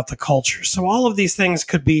continue throughout the culture. So all of these things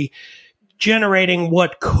could be generating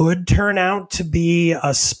what could turn out to be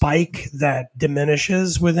a spike that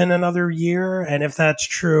diminishes within another year. And if that's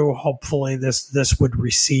true, hopefully this would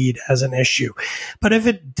recede as an issue. But if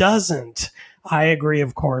it doesn't, I agree,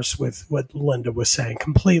 of course, with what Linda was saying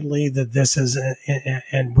completely, that this is,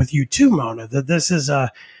 and with you too, Mona, that this is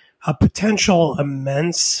a potential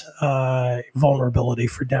immense vulnerability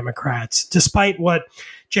for Democrats, despite what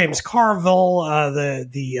James Carville,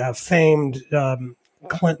 the famed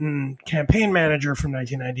Clinton campaign manager from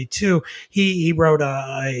 1992, he wrote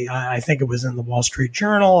I think it was in the Wall Street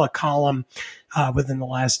Journal, a column within the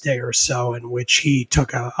last day or so, in which he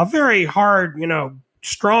took a very hard,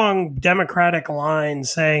 strong Democratic line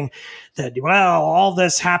saying that, well, all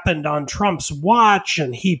this happened on Trump's watch,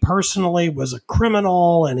 and he personally was a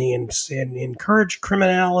criminal, and he encouraged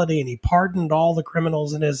criminality, and he pardoned all the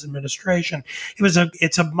criminals in his administration.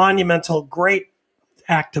 It's a monumental, great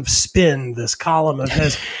act of spin, this column of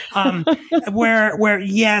his, where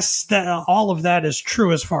yes, all of that is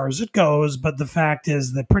true as far as it goes, but the fact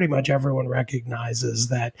is that pretty much everyone recognizes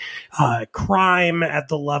that crime at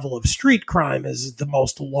the level of street crime is the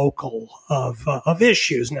most local of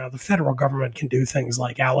issues. Now, the federal government can do things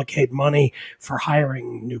like allocate money for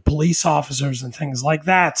hiring new police officers and things like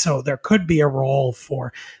that, so there could be a role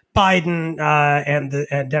for Biden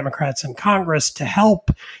and Democrats in Congress to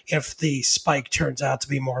help if the spike turns out to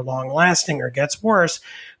be more long-lasting or gets worse.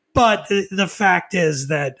 But the fact is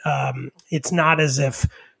that it's not as if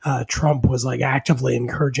Trump was like actively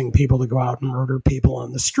encouraging people to go out and murder people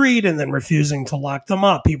on the street and then refusing to lock them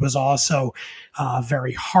up. He was also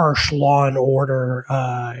very harsh law and order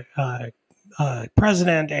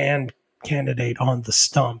president and candidate on the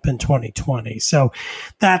stump in 2020. So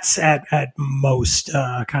that's at most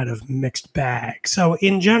kind of mixed bag. So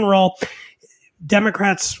in general,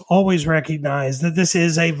 Democrats always recognize that this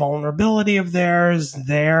is a vulnerability of theirs,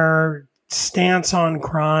 their stance on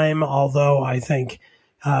crime, although I think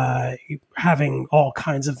having all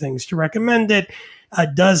kinds of things to recommend it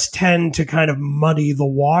does tend to kind of muddy the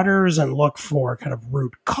waters and look for kind of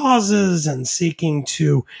root causes and seeking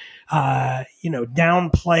to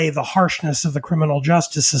downplay the harshness of the criminal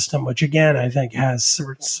justice system, which again, I think has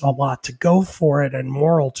a lot to go for it in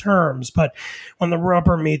moral terms. But when the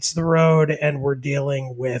rubber meets the road and we're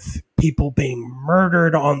dealing with people being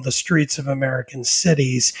murdered on the streets of American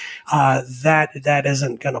cities, that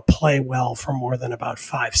isn't going to play well for more than about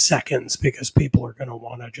 5 seconds, because people are going to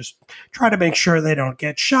want to just try to make sure they don't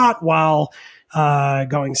get shot while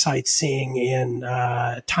going sightseeing in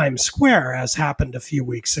Times Square, as happened a few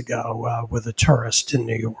weeks ago with a tourist in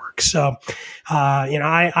New York. So,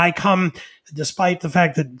 I come, despite the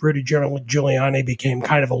fact that Rudy Giuliani became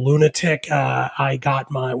kind of a lunatic, I got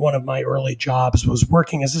one of my early jobs was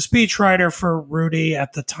working as a speechwriter for Rudy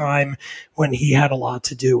at the time when he had a lot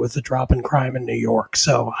to do with the drop in crime in New York.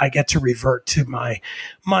 So I get to revert to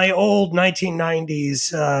my old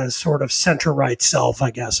 1990s sort of center-right self,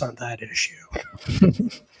 I guess, on that issue.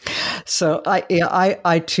 So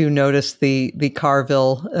I too noticed the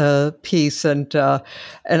Carville piece, and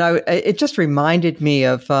it just reminded me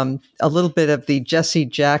of a little bit of the Jesse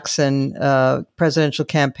Jackson presidential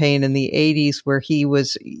campaign in the 80s, where he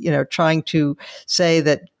was trying to say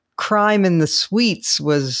that crime in the suites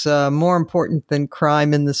was more important than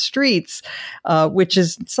crime in the streets, which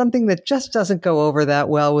is something that just doesn't go over that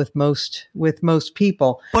well with most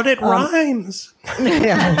people. But it rhymes.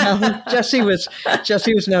 Yeah, well, Jesse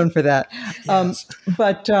was known for that. Yes.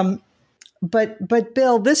 But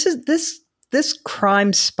Bill, this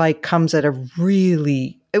crime spike comes at a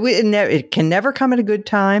really it can never come at a good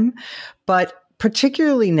time, but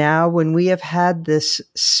particularly now when we have had this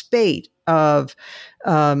spate of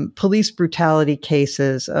police brutality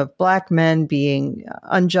cases of Black men being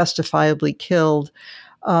unjustifiably killed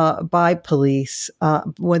by police,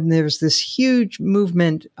 when there's this huge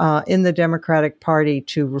movement in the Democratic Party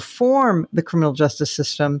to reform the criminal justice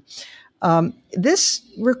system, this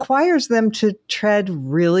requires them to tread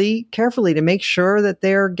really carefully to make sure that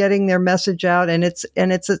they're getting their message out. And it's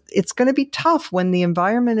going to be tough when the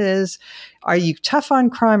environment is, are you tough on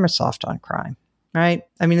crime or soft on crime? Right?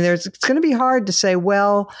 I mean, it's going to be hard to say,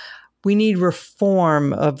 well, we need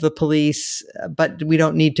reform of the police, but we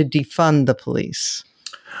don't need to defund the police.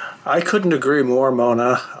 I couldn't agree more,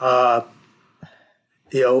 Mona.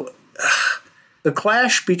 The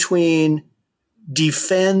clash between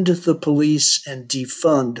defend the police and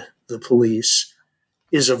defund the police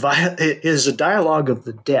is a dialogue of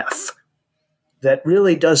the deaf that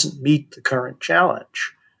really doesn't meet the current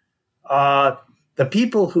challenge. The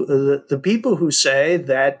people who say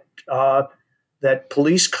that that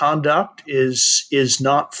police conduct is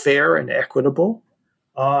not fair and equitable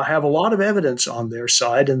have a lot of evidence on their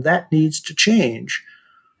side, and that needs to change.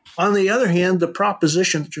 On the other hand, the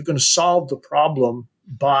proposition that you're going to solve the problem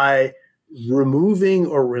by removing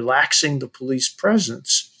or relaxing the police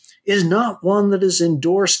presence is not one that is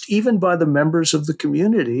endorsed even by the members of the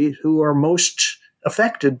community who are most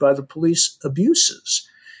affected by the police abuses.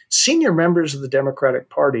 Senior members of the Democratic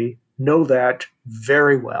Party know that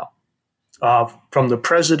very well, from the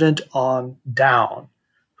president on down,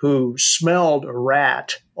 who smelled a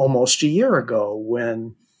rat almost a year ago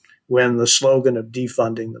when the slogan of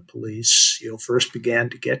defunding the police first began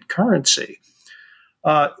to get currency.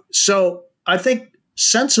 So I think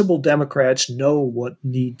sensible Democrats know what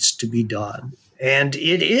needs to be done. And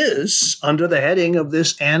it is under the heading of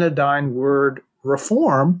this anodyne word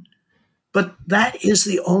reform, but that is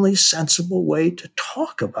the only sensible way to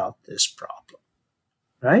talk about this problem,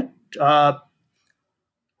 right?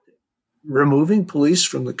 Removing police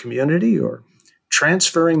from the community or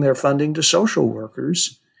transferring their funding to social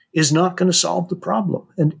workers is not going to solve the problem,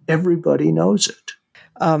 and everybody knows it.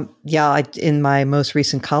 In my most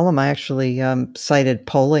recent column, I actually cited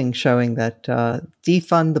polling showing that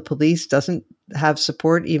defund the police doesn't have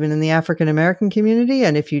support even in the African American community.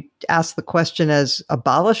 And if you ask the question as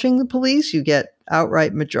abolishing the police, you get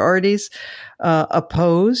outright majorities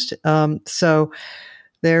opposed. So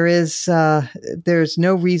there's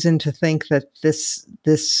no reason to think that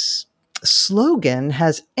this slogan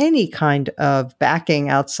has any kind of backing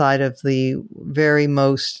outside of the very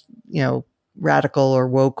most, radical or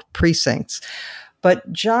woke precincts.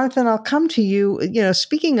 But Jonathan, I'll come to you.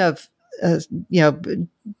 Speaking of,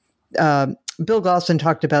 Bill Galston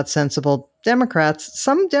talked about sensible Democrats.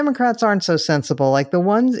 Some Democrats aren't so sensible, like the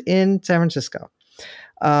ones in San Francisco,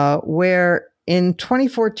 where in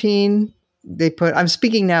 2014, I'm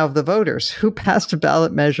speaking now of the voters who passed a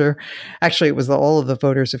ballot measure. Actually, it was all of the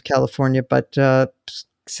voters of California, but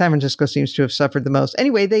San Francisco seems to have suffered the most.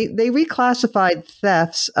 Anyway, they reclassified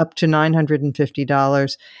thefts up to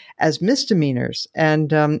 $950 as misdemeanors.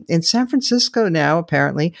 And in San Francisco now,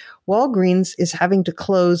 apparently, Walgreens is having to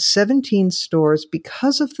close 17 stores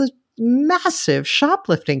because of the massive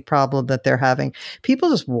shoplifting problem that they're having. People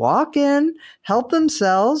just walk in, help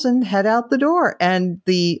themselves, and head out the door. And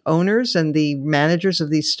the owners and the managers of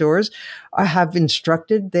these stores have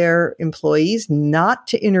instructed their employees not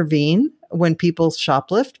to intervene when people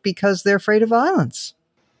shoplift because they're afraid of violence.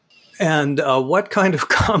 And what kind of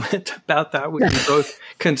comment about that would be both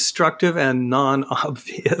constructive and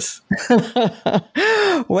non-obvious?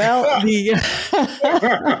 Well,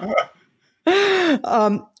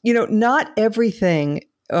 not everything,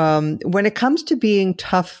 when it comes to being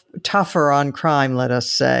tougher on crime, let us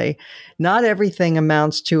say, not everything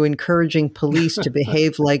amounts to encouraging police to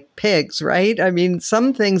behave like pigs, right? I mean,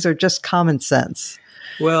 some things are just common sense.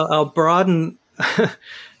 Well, I'll broaden.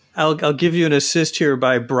 I'll give you an assist here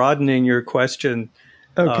by broadening your question.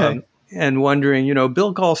 Okay. And wondering,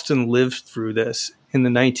 Bill Galston lived through this in the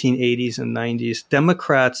 1980s and 90s.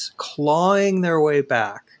 Democrats clawing their way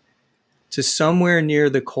back to somewhere near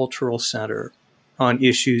the cultural center on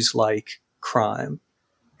issues like crime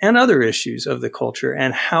and other issues of the culture,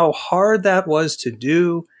 and how hard that was to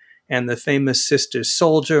do, and the famous Sister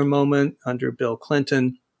Soldier moment under Bill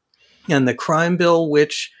Clinton, and the crime bill,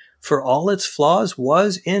 which, for all its flaws,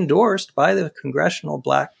 was endorsed by the Congressional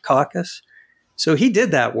Black Caucus. So he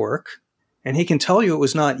did that work, and he can tell you it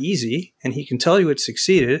was not easy, and he can tell you it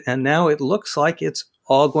succeeded, and now it looks like it's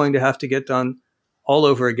all going to have to get done all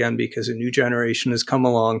over again because a new generation has come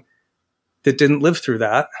along that didn't live through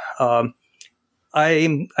that.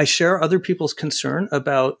 I share other people's concern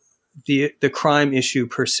about the crime issue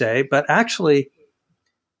per se, but actually,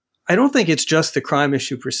 I don't think it's just the crime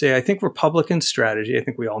issue per se. I think Republican strategy, I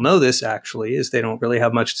think we all know this actually, is they don't really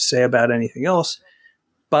have much to say about anything else,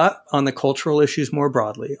 but on the cultural issues more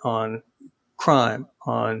broadly, on crime,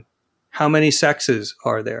 on how many sexes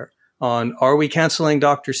are there, on are we canceling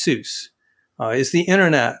Dr. Seuss? Is the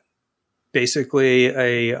internet basically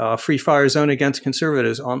a free fire zone against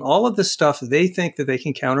conservatives? On all of this stuff, they think that they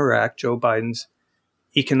can counteract Joe Biden's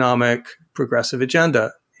economic progressive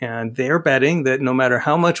agenda. And they're betting that no matter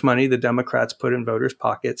how much money the Democrats put in voters'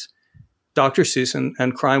 pockets, Dr. Seuss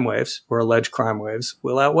and crime waves, or alleged crime waves,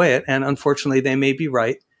 will outweigh it. And unfortunately, they may be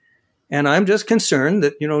right. And I'm just concerned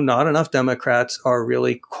that, not enough Democrats are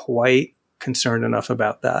really quite concerned enough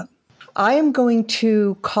about that. I am going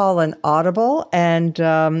to call an audible and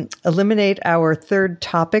eliminate our third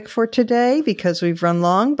topic for today because we've run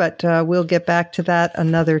long, but we'll get back to that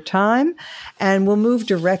another time. And we'll move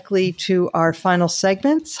directly to our final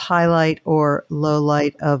segments, highlight or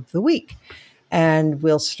lowlight of the week. And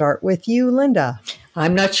we'll start with you, Linda.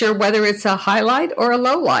 I'm not sure whether it's a highlight or a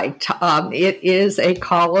lowlight. It is a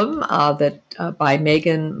column by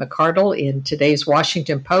Megan McArdle in today's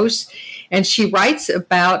Washington Post, and she writes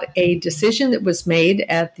about a decision that was made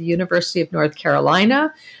at the University of North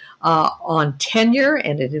Carolina on tenure,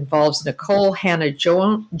 and it involves Nicole Hannah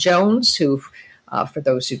Jones, who, for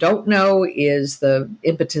those who don't know, is the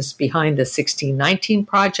impetus behind the 1619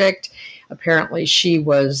 Project. Apparently, she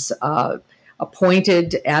was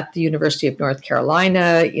appointed at the University of North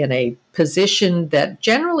Carolina in a position that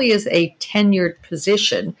generally is a tenured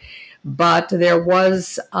position, but there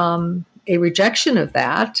was a rejection of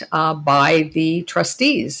that by the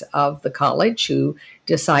trustees of the college, who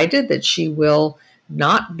decided that she will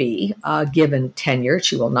not be given tenure.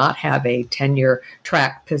 She will not have a tenure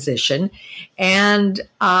track position. And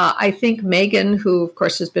I think Megan, who of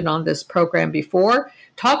course has been on this program before,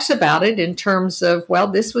 talks about it in terms of, well,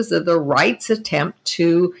 this was the right's attempt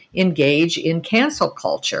to engage in cancel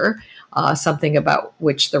culture, something about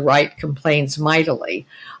which the right complains mightily.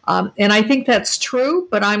 And I think that's true,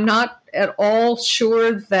 but I'm not at all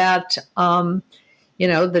sure that,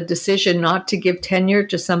 the decision not to give tenure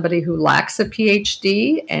to somebody who lacks a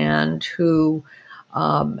PhD and who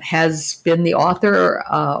has been the author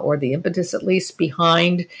or the impetus at least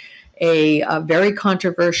behind a very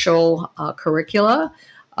controversial curricula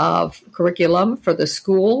of curriculum for the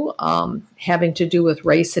school having to do with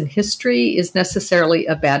race and history is necessarily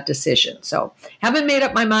a bad decision. So haven't made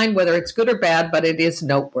up my mind whether it's good or bad, but it is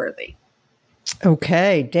noteworthy.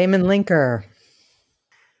 Okay, Damon Linker.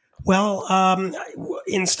 Well,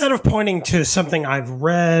 instead of pointing to something I've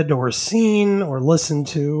read or seen or listened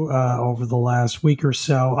to over the last week or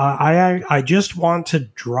so, I just want to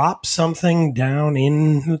drop something down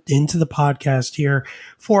into the podcast here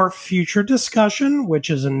for future discussion,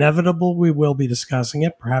 which is inevitable. We will be discussing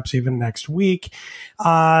it, perhaps even next week.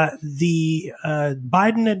 The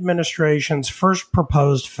Biden administration's first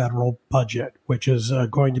proposed federal budget, which is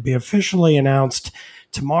going to be officially announced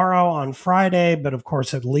tomorrow on Friday, but of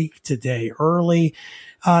course it leaked today early.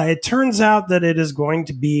 It turns out that it is going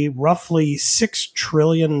to be roughly $6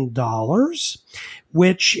 trillion,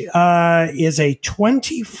 which is a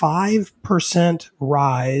 25%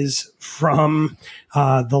 rise from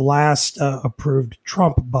the last approved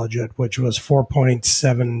Trump budget, which was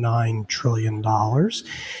 $4.79 trillion.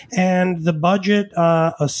 And the budget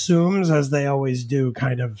assumes, as they always do,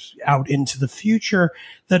 kind of out into the future,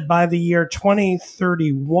 that by the year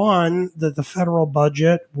 2031, that the federal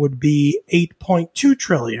budget would be $8.2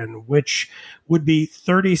 trillion, which would be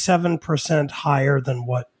 37% higher than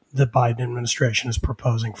what the Biden administration is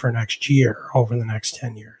proposing for next year, over the next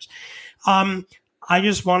 10 years. I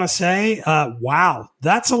just want to say, wow,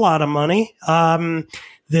 that's a lot of money.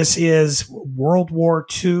 This is World War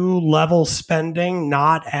II level spending,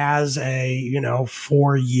 not as a,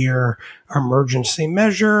 4-year emergency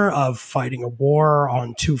measure of fighting a war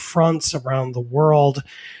on two fronts around the world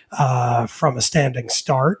from a standing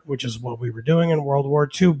start, which is what we were doing in World War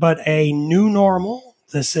II, but a new normal.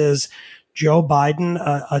 This is Joe Biden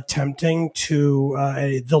attempting to,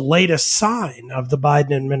 the latest sign of the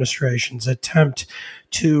Biden administration's attempt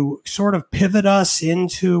to sort of pivot us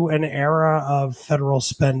into an era of federal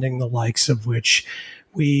spending, the likes of which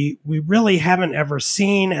we really haven't ever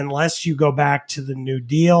seen, unless you go back to the New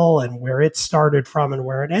Deal and where it started from and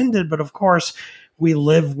where it ended. But of course, we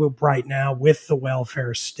live right now with the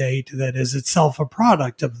welfare state that is itself a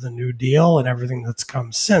product of the New Deal and everything that's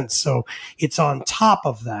come since. So it's on top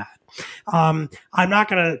of that. I'm not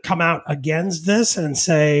going to come out against this and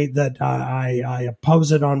say that I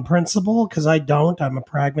oppose it on principle, because I don't. I'm a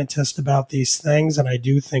pragmatist about these things, and I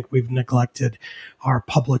do think we've neglected our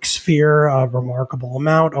public sphere a remarkable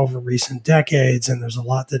amount over recent decades, and there's a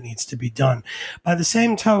lot that needs to be done. By the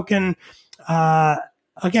same token,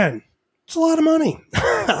 again, it's a lot of money.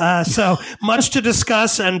 So much to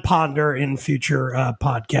discuss and ponder in future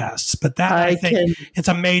podcasts. But that, I think, it's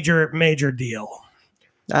a major, major deal.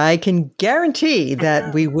 I can guarantee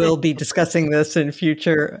that we will be discussing this in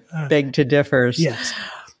future Beg to Differs. Yes.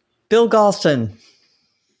 Bill Galston.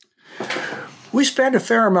 We spent a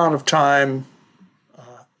fair amount of time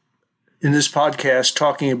in this podcast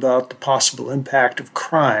talking about the possible impact of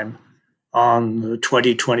crime on the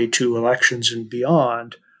 2022 elections and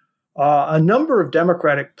beyond. A number of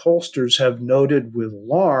Democratic pollsters have noted with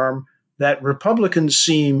alarm that Republicans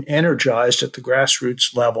seem energized at the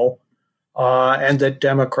grassroots level, and that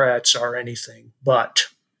Democrats are anything but.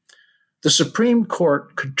 The Supreme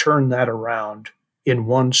Court could turn that around in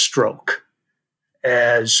one stroke.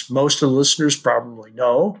 As most of the listeners probably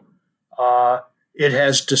know, it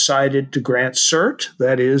has decided to grant cert,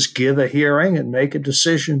 that is, give a hearing and make a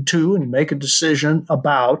decision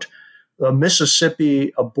about the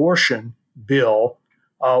Mississippi abortion bill,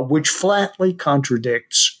 which flatly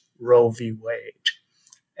contradicts Roe v. Wade.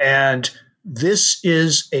 And this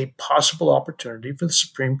is a possible opportunity for the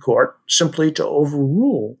Supreme Court simply to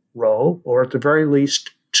overrule Roe, or at the very least,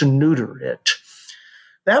 to neuter it.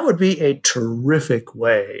 That would be a terrific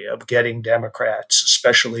way of getting Democrats,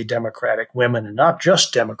 especially Democratic women, and not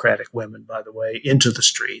just Democratic women, by the way, into the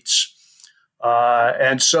streets.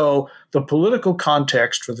 And so the political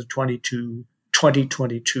context for the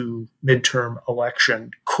 2022 midterm election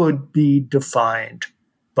could be defined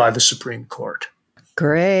by the Supreme Court.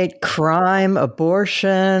 Great. Crime,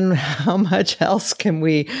 abortion. How much else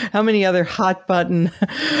how many other hot button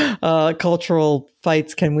cultural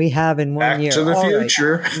fights can we have in one year? Back to the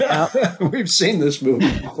Future. Right. Yep. We've seen this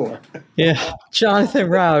movie before. Yeah. Jonathan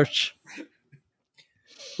Rauch.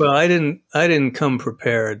 Well, I didn't come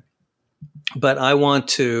prepared, but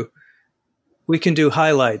we can do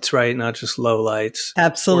highlights, right? Not just lowlights.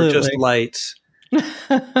 Absolutely. Or just lights.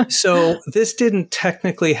 So this didn't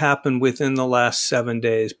technically happen within the last 7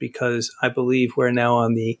 days, because I believe we're now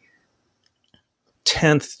on the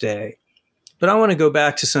 10th day. But I want to go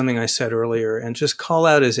back to something I said earlier and just call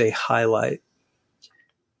out as a highlight.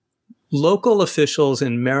 local officials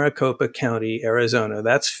in Maricopa County, Arizona,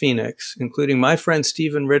 that's Phoenix, including my friend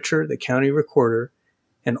Stephen Richer, the county recorder,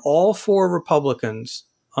 and all 4 Republicans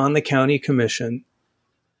on the county commission,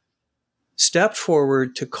 stepped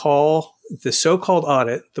forward to call the so-called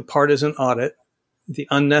audit, the partisan audit, the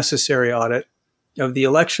unnecessary audit of the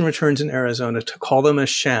election returns in Arizona, to call them a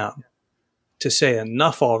sham, to say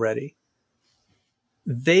enough already.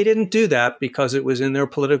 They didn't do that because it was in their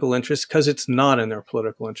political interest, because it's not in their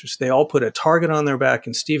political interest. They all put a target on their back,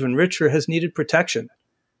 and Stephen Richer has needed protection,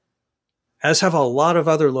 as have a lot of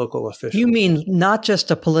other local officials. You mean not just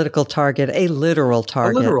a political target, a literal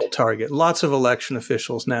target? A literal target. Lots of election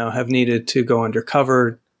officials now have needed to go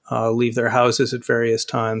undercover, leave their houses at various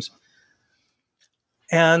times.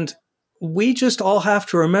 And we just all have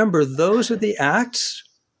to remember those are the acts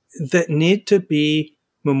that need to be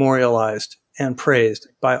memorialized and praised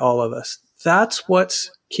by all of us. That's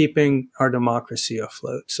what's keeping our democracy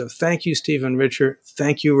afloat. So thank you, Stephen Richer.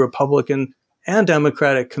 Thank you, Republican and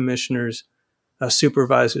Democratic commissioners,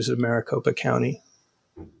 supervisors of Maricopa County.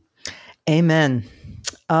 Amen.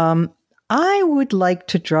 I would like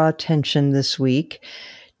to draw attention this week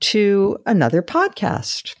to another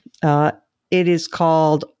podcast. It is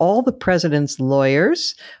called All the President's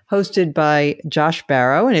Lawyers, hosted by Josh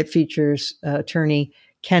Barrow, and it features attorney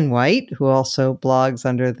Ken White, who also blogs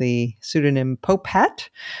under the pseudonym Pope Hat.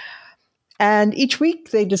 And each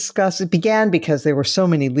week they discuss, it began because there were so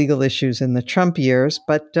many legal issues in the Trump years,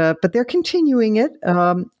 but they're continuing it.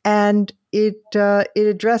 And it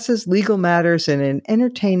addresses legal matters in an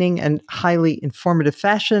entertaining and highly informative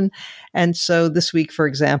fashion. And so this week, for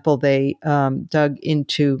example, they dug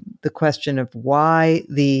into the question of why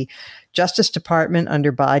the Justice Department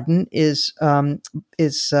under Biden is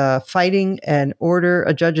fighting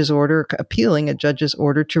a judge's order, appealing a judge's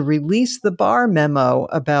order to release the Barr memo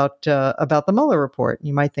about the Mueller report.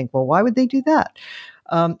 You might think, well, why would they do that?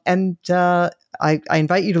 I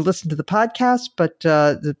invite you to listen to the podcast, but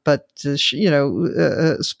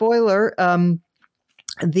spoiler.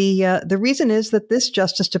 The reason is that this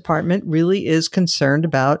Justice Department really is concerned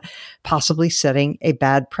about possibly setting a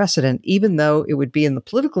bad precedent, even though it would be in the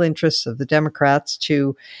political interests of the Democrats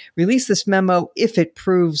to release this memo if it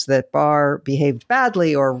proves that Barr behaved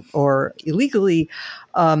badly or illegally.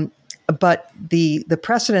 But the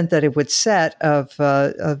precedent that it would set of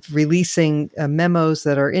releasing memos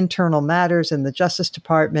that are internal matters in the Justice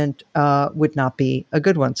Department would not be a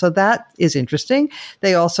good one. So that is interesting.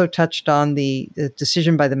 They also touched on the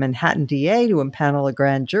decision by the Manhattan DA to impanel a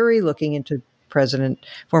grand jury looking into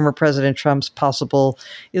former President Trump's possible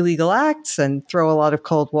illegal acts and throw a lot of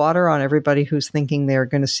cold water on everybody who's thinking they're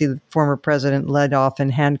going to see the former president led off in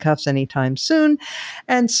handcuffs anytime soon,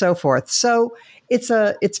 and so forth. So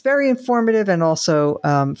it's very informative and also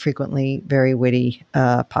frequently very witty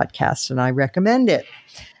podcast, and I recommend it.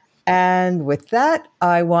 And with that,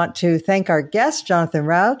 I want to thank our guest, Jonathan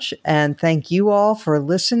Rauch, and thank you all for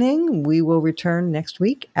listening. We will return next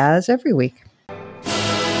week, as every week.